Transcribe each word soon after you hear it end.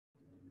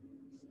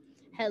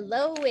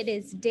Hello, it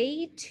is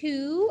day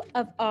 2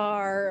 of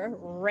our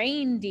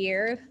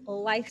reindeer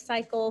life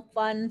cycle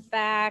fun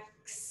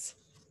facts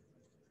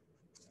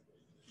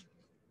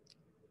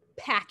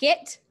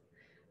packet,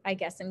 I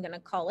guess I'm going to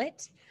call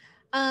it.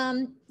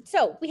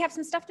 So we have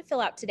some stuff to fill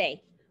out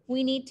today.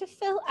 We need to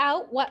fill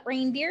out what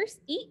reindeers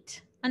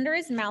eat under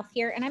his mouth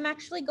here, and I'm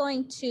actually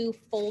going to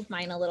fold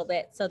mine a little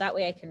bit so that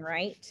way I can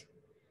write.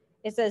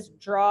 It says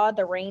draw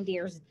the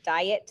reindeer's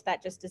diet.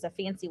 That just is a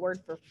fancy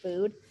word for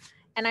food.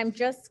 And I'm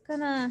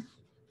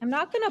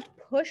not gonna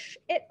push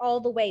it all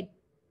the way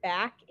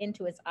back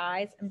into his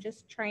eyes. I'm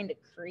just trying to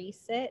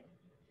crease it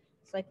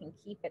so I can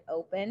keep it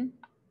open.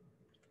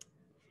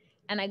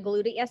 And I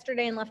glued it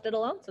yesterday and left it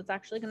alone, so it's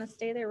actually gonna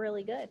stay there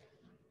really good.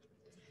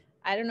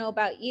 I don't know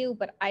about you,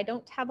 but I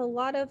don't have a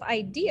lot of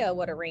idea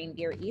what a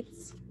reindeer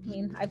eats. I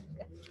mean, I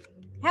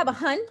have a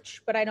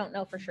hunch, but I don't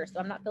know for sure, so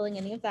I'm not filling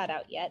any of that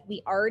out yet.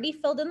 We already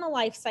filled in the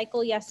life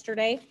cycle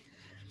yesterday,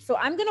 so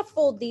I'm gonna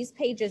fold these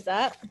pages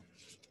up.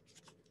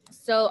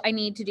 So I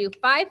need to do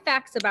 5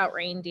 facts about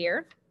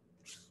reindeer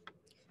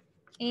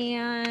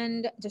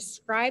and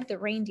describe the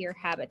reindeer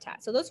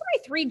habitat. So those are my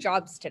 3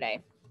 jobs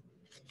today.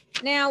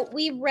 Now,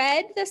 we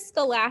read the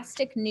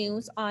Scholastic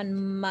News on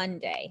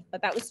Monday,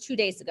 but that was 2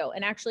 days ago.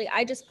 And actually,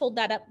 I just pulled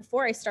that up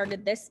before I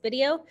started this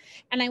video.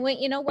 And I went,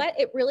 you know what?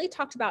 It really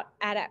talked about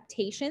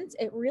adaptations.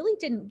 It really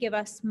didn't give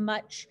us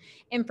much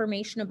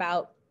information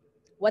about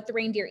what the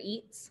reindeer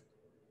eats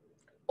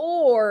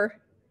or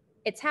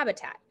its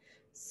habitat.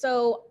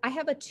 So I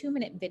have a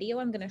 2-minute video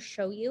I'm going to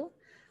show you.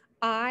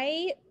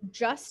 I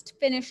just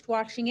finished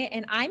watching it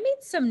and I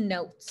made some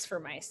notes for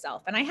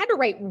myself and I had to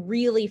write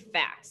really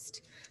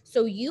fast.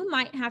 So you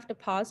might have to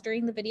pause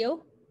during the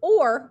video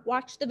or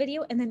watch the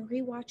video and then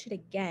rewatch it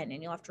again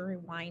and you'll have to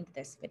rewind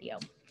this video.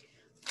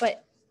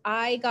 But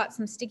I got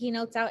some sticky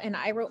notes out and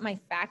I wrote my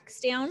facts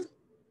down.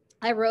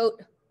 I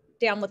wrote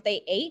down what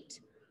they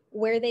ate,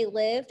 where they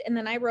lived, and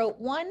then I wrote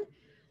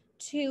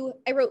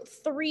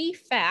 3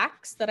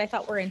 facts that I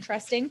thought were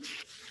interesting.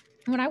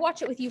 When I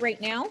watch it with you right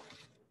now,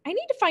 I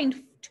need to find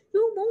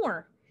 2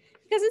 more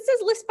because it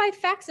says list 5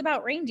 facts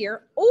about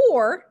reindeer,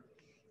 or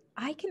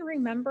I can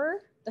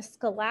remember the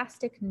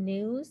Scholastic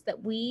News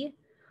that we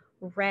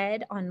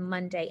read on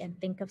Monday and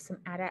think of some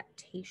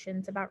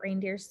adaptations about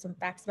reindeers, some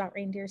facts about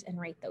reindeers, and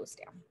write those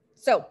down.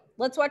 So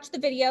let's watch the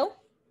video.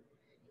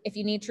 If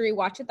you need to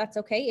rewatch it, that's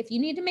okay. If you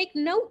need to make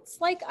notes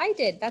like I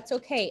did, that's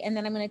okay. And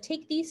then I'm going to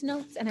take these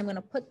notes and I'm going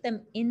to put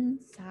them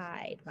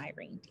inside my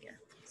reindeer.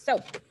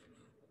 So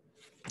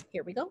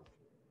here we go.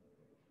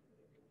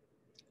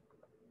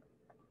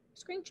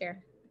 Screen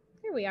share.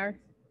 Here we are.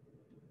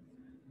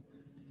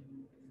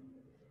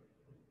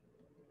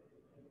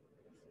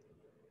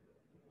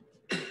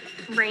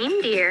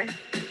 Reindeer.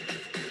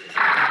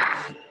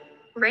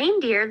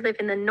 Reindeer live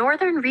in the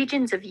northern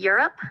regions of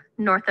Europe,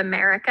 North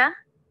America,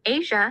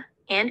 Asia,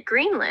 and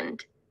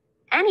Greenland,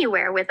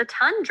 anywhere with a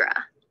tundra.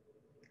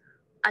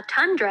 A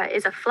tundra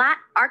is a flat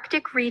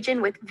Arctic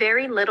region with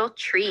very little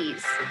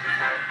trees.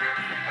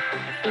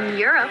 In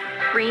Europe,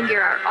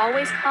 reindeer are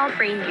always called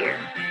reindeer,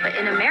 but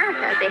in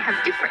America they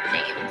have different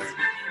names.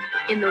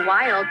 In the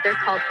wild, they're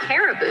called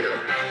caribou,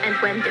 and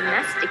when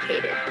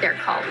domesticated, they're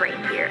called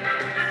reindeer.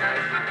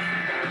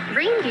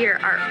 Reindeer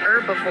are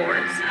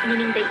herbivores,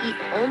 meaning they eat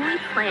only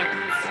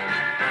plants.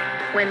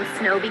 When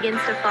snow begins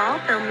to fall,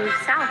 they'll move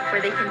south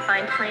where they can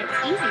find plants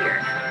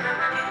easier.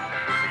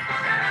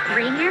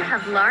 Reindeer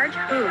have large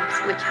hooves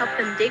which help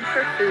them dig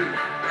for food.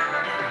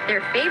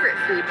 Their favorite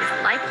food is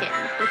lichen,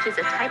 which is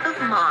a type of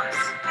moss.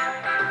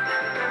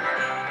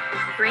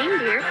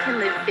 Reindeer can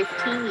live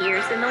 15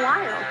 years in the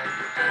wild.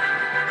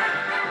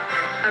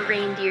 A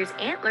reindeer's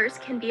antlers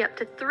can be up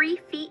to 3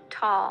 feet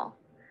tall.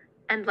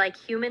 And like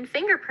human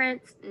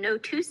fingerprints, no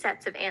 2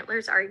 sets of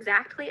antlers are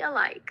exactly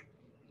alike.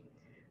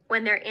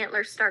 When their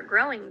antlers start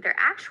growing, they're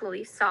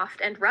actually soft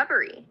and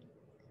rubbery.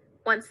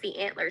 Once the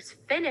antlers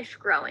finish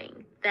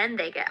growing, then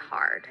they get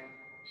hard.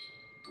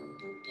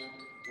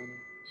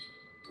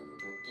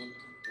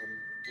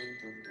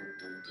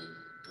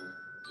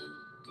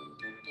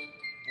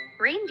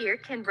 Reindeer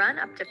can run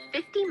up to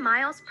 50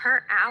 miles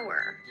per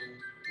hour.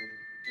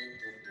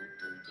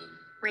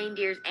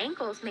 Reindeer's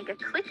ankles make a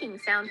clicking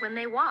sound when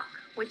they walk,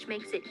 which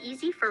makes it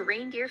easy for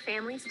reindeer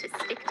families to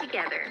stick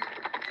together.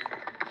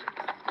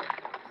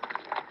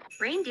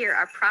 Reindeer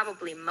are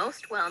probably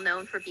most well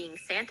known for being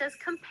Santa's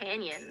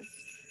companions.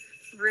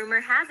 Rumor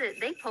has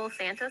it they pull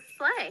Santa's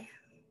sleigh.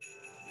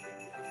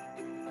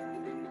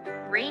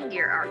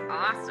 Reindeer are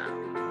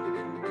awesome.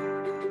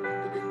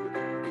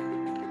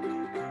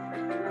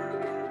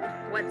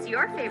 What's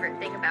your favorite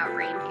thing about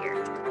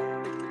reindeer?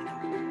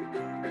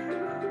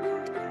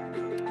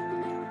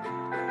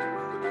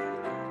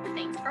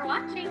 Thanks for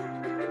watching.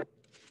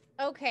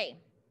 Okay.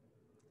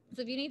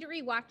 So if you need to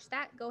rewatch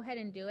that, go ahead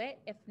and do it.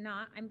 If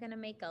not, I'm going to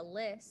make a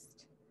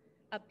list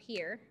up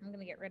here. I'm going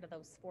to get rid of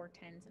those 4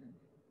 10s and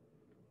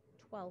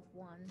 12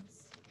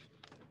 1s.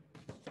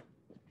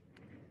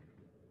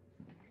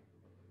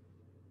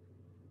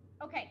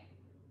 Okay.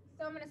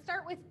 So I'm going to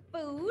start with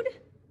food.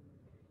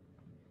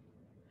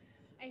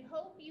 I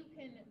hope you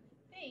can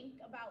think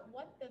about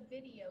what the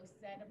video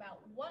said about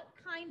what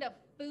kind of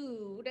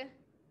food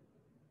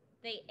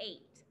they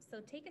ate.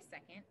 So take a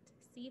second,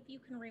 see if you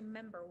can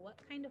remember what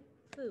kind of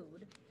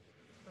food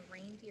a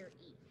reindeer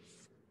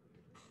eats.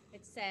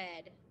 It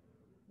said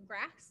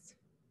grass,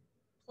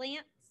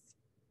 plants,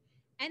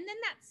 and then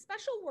that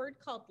special word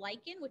called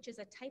lichen, which is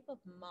a type of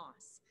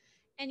moss.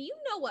 And you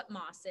know what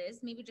moss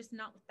is, maybe just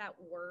not with that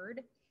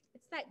word.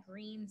 It's that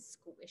green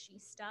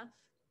squishy stuff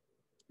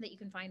that you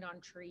can find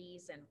on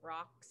trees and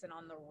rocks and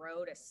on the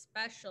road,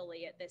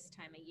 especially at this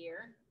time of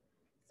year.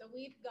 So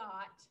we've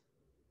got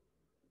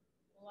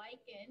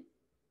lichen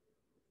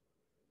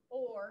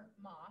or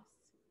moss,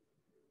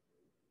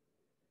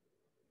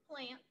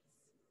 plants,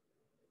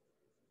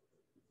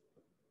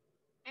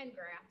 and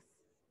grass.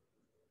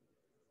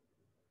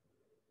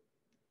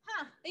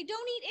 They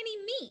don't eat any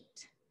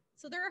meat,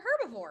 so they're a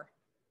herbivore.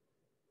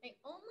 They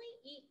only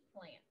eat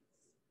plants.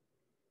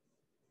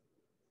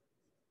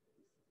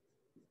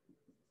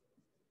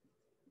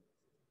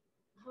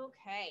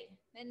 Okay,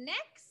 the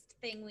next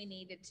thing we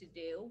needed to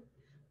do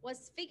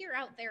was figure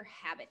out their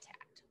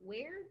habitat.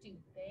 Where do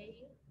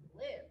they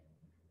live?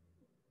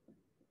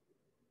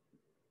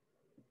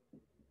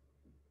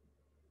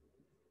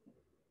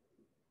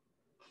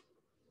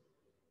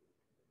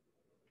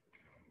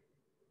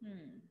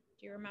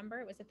 Do you remember?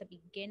 It was at the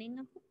beginning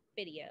of the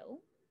video.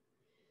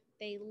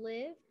 They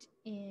lived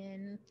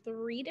in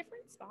 3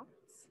 different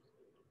spots.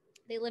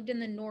 They lived in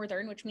the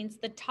northern, which means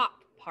the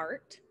top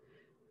part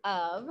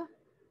of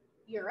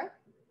Europe,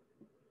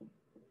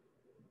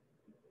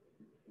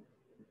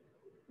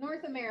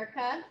 North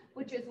America,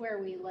 which is where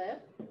we live,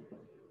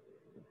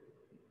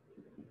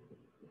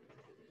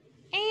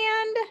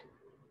 and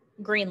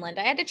Greenland.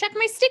 I had to check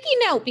my sticky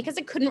note because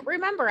I couldn't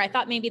remember. I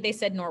thought maybe they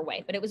said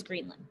Norway, but it was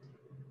Greenland.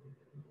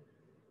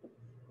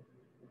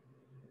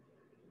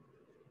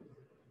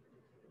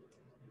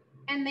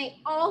 And they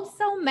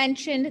also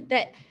mentioned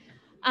that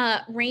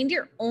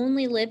reindeer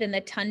only live in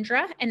the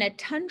tundra, and a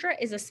tundra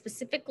is a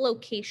specific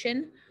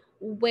location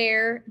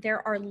where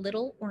there are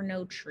little or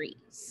no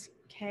trees.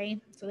 Okay,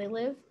 so they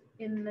live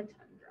in the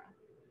tundra.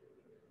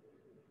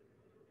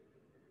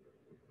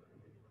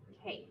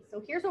 Okay,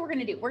 so here's what we're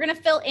gonna do. We're gonna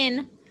fill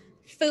in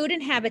food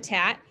and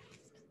habitat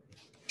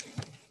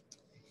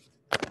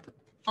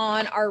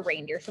on our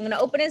reindeer. So I'm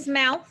gonna open his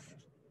mouth.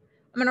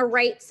 I'm gonna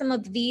write some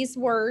of these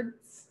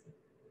words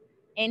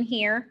in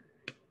here.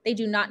 They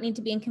do not need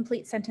to be in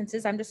complete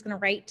sentences. I'm just gonna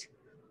write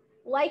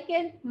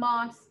lichen,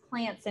 moss,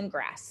 plants, and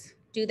grass.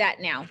 Do that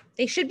now.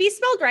 They should be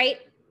spelled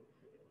right?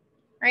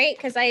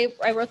 Because I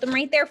wrote them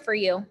right there for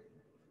you.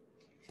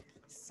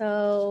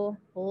 So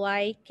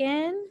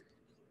lichen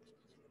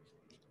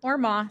or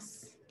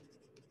moss,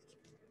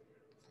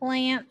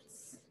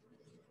 plants,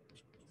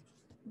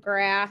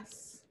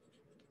 grass.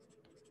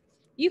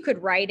 You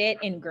could write it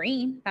in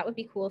green. That would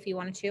be cool if you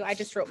wanted to. I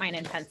just wrote mine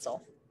in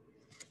pencil.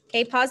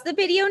 Okay, pause the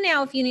video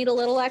now if you need a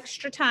little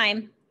extra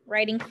time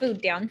writing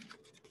food down.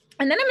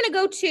 And then I'm gonna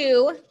go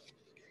to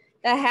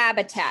the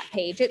habitat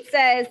page. It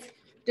says,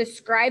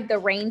 describe the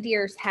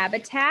reindeer's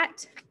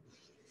habitat.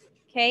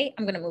 Okay,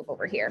 I'm gonna move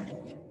over here.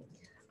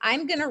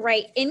 I'm gonna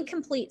write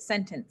incomplete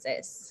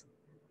sentences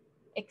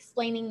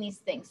explaining these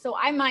things. So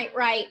I might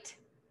write,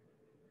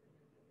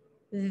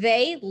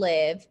 they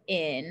live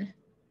in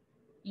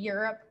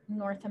Europe,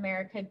 North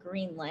America,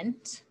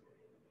 Greenland.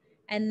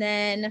 And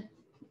then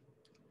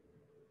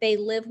they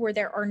live where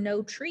there are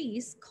no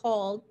trees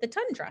called the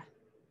tundra.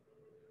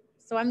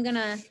 So I'm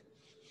gonna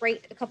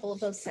write a couple of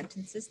those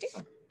sentences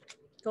down.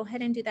 Go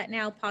ahead and do that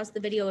now. Pause the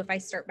video if I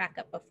start back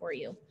up before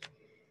you.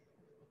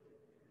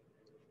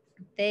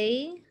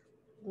 They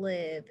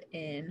live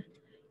in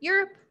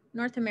Europe,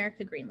 North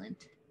America,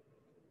 Greenland.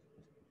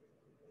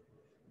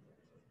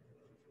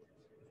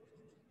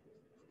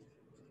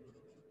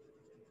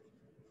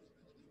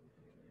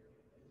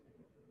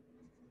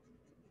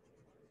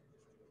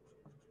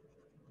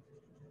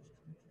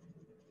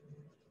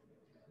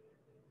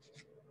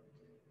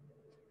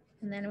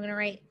 And then I'm gonna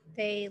write,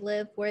 they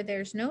live where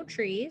there's no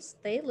trees.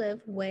 They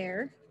live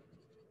where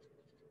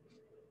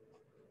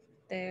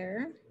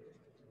there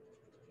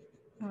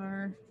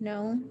are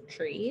no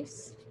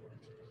trees,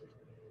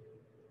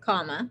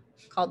 comma,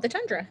 called the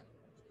tundra.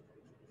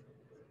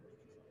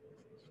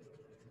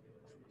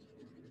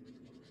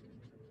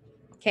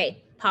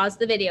 Okay, pause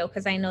the video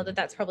because I know that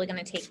that's probably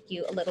going to take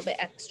you a little bit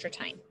extra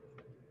time.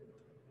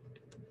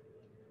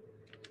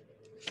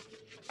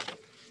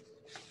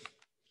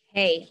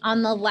 Okay,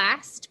 on the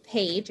last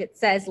page, it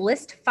says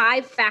list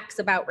 5 facts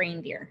about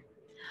reindeer.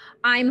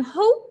 I'm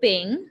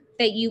hoping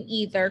that you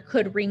either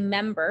could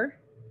remember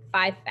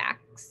 5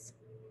 facts,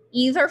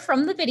 either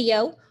from the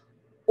video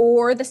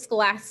or the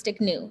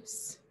Scholastic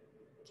News.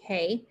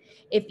 Okay,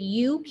 if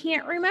you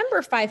can't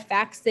remember 5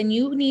 facts, then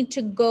you need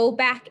to go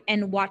back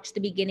and watch the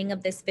beginning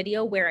of this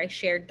video where I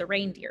shared the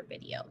reindeer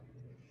video.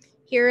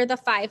 Here are the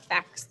 5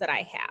 facts that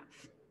I have.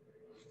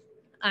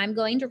 I'm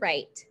going to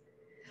write,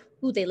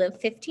 they live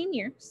 15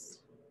 years.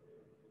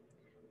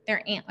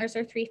 Their antlers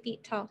are 3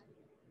 feet tall.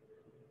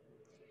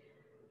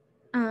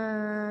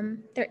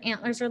 Their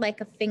antlers are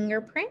like a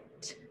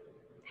fingerprint.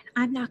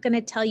 I'm not going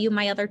to tell you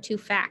my other 2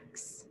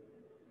 facts.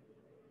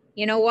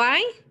 You know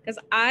why? Because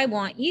I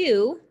want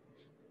you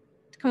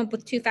to come up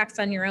with 2 facts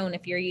on your own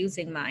if you're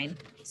using mine.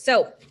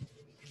 So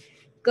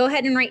go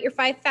ahead and write your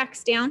 5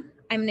 facts down.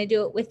 I'm going to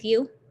do it with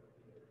you.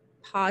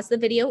 Pause the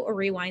video or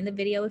rewind the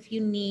video if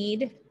you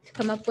need to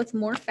come up with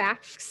more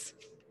facts.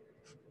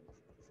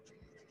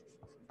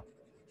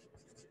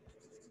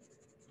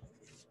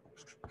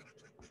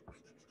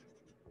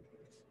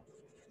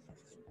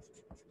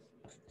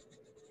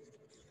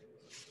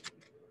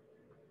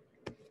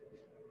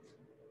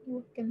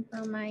 Looking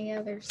for my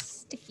other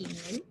sticky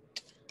note.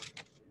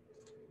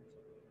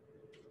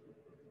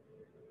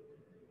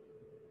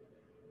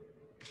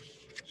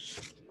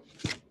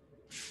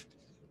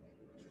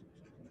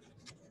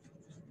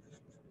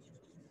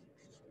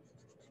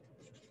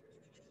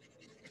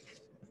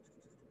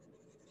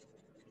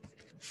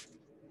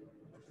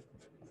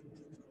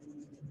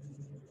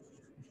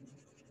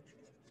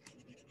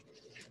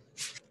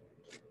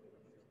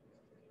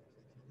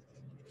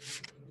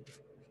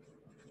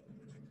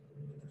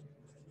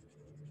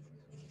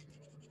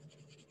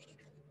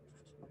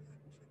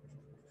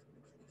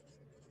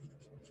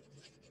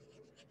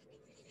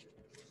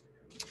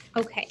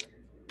 Okay.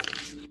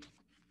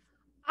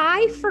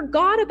 I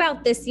forgot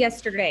about this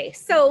yesterday.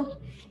 So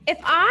if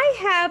I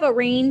have a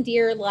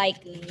reindeer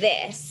like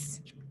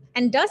this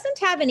and doesn't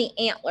have any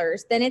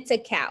antlers, then it's a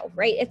cow,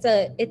 right?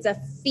 It's a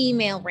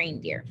female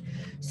reindeer.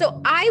 So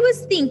I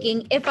was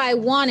thinking if I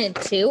wanted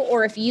to,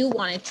 or if you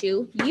wanted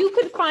to, you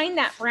could find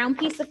that brown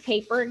piece of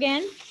paper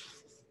again.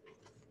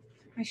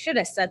 I should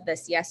have said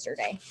this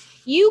yesterday.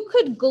 You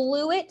could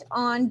glue it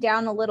on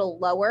down a little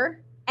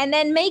lower and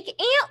then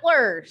make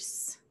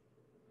antlers.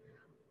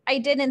 I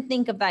didn't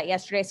think of that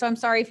yesterday, so I'm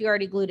sorry if you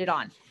already glued it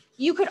on.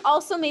 You could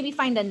also maybe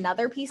find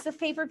another piece of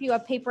paper if you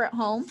have paper at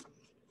home,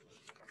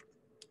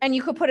 and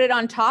you could put it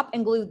on top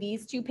and glue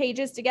these 2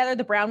 pages together,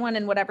 the brown one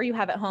and whatever you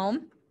have at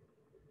home.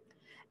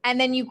 And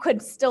then you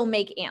could still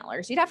make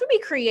antlers. You'd have to be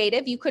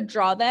creative. You could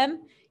draw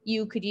them.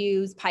 You could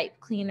use pipe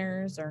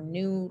cleaners or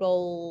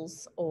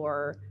noodles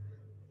or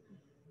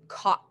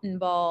cotton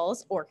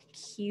balls or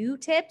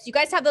Q-tips. You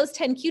guys have those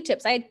 10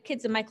 Q-tips. I had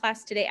kids in my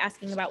class today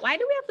asking about, why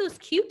do we have those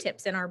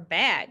Q-tips in our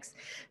bags?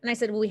 And I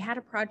said, well, we had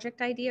a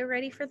project idea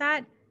ready for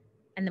that,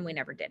 and then we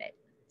never did it.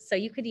 So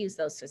you could use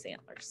those as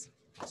antlers.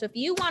 So if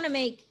you want to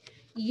make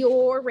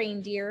your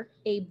reindeer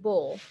a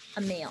bull,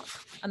 a male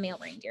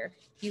reindeer,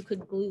 you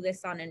could glue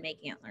this on and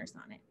make antlers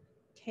on it.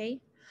 Okay.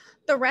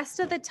 The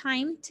rest of the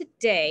time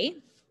today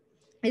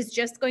is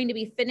just going to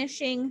be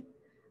finishing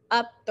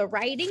up the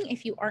writing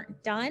if you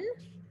aren't done.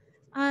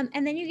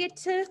 And then you get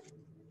to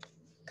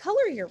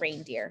color your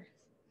reindeer.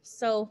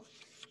 So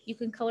you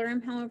can color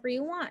them however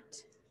you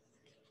want.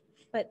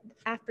 But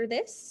after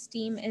this,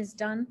 STEAM is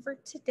done for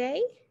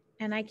today.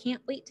 And I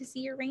can't wait to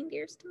see your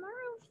reindeers tomorrow.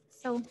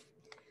 So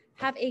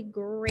have a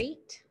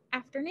great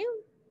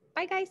afternoon.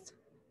 Bye, guys.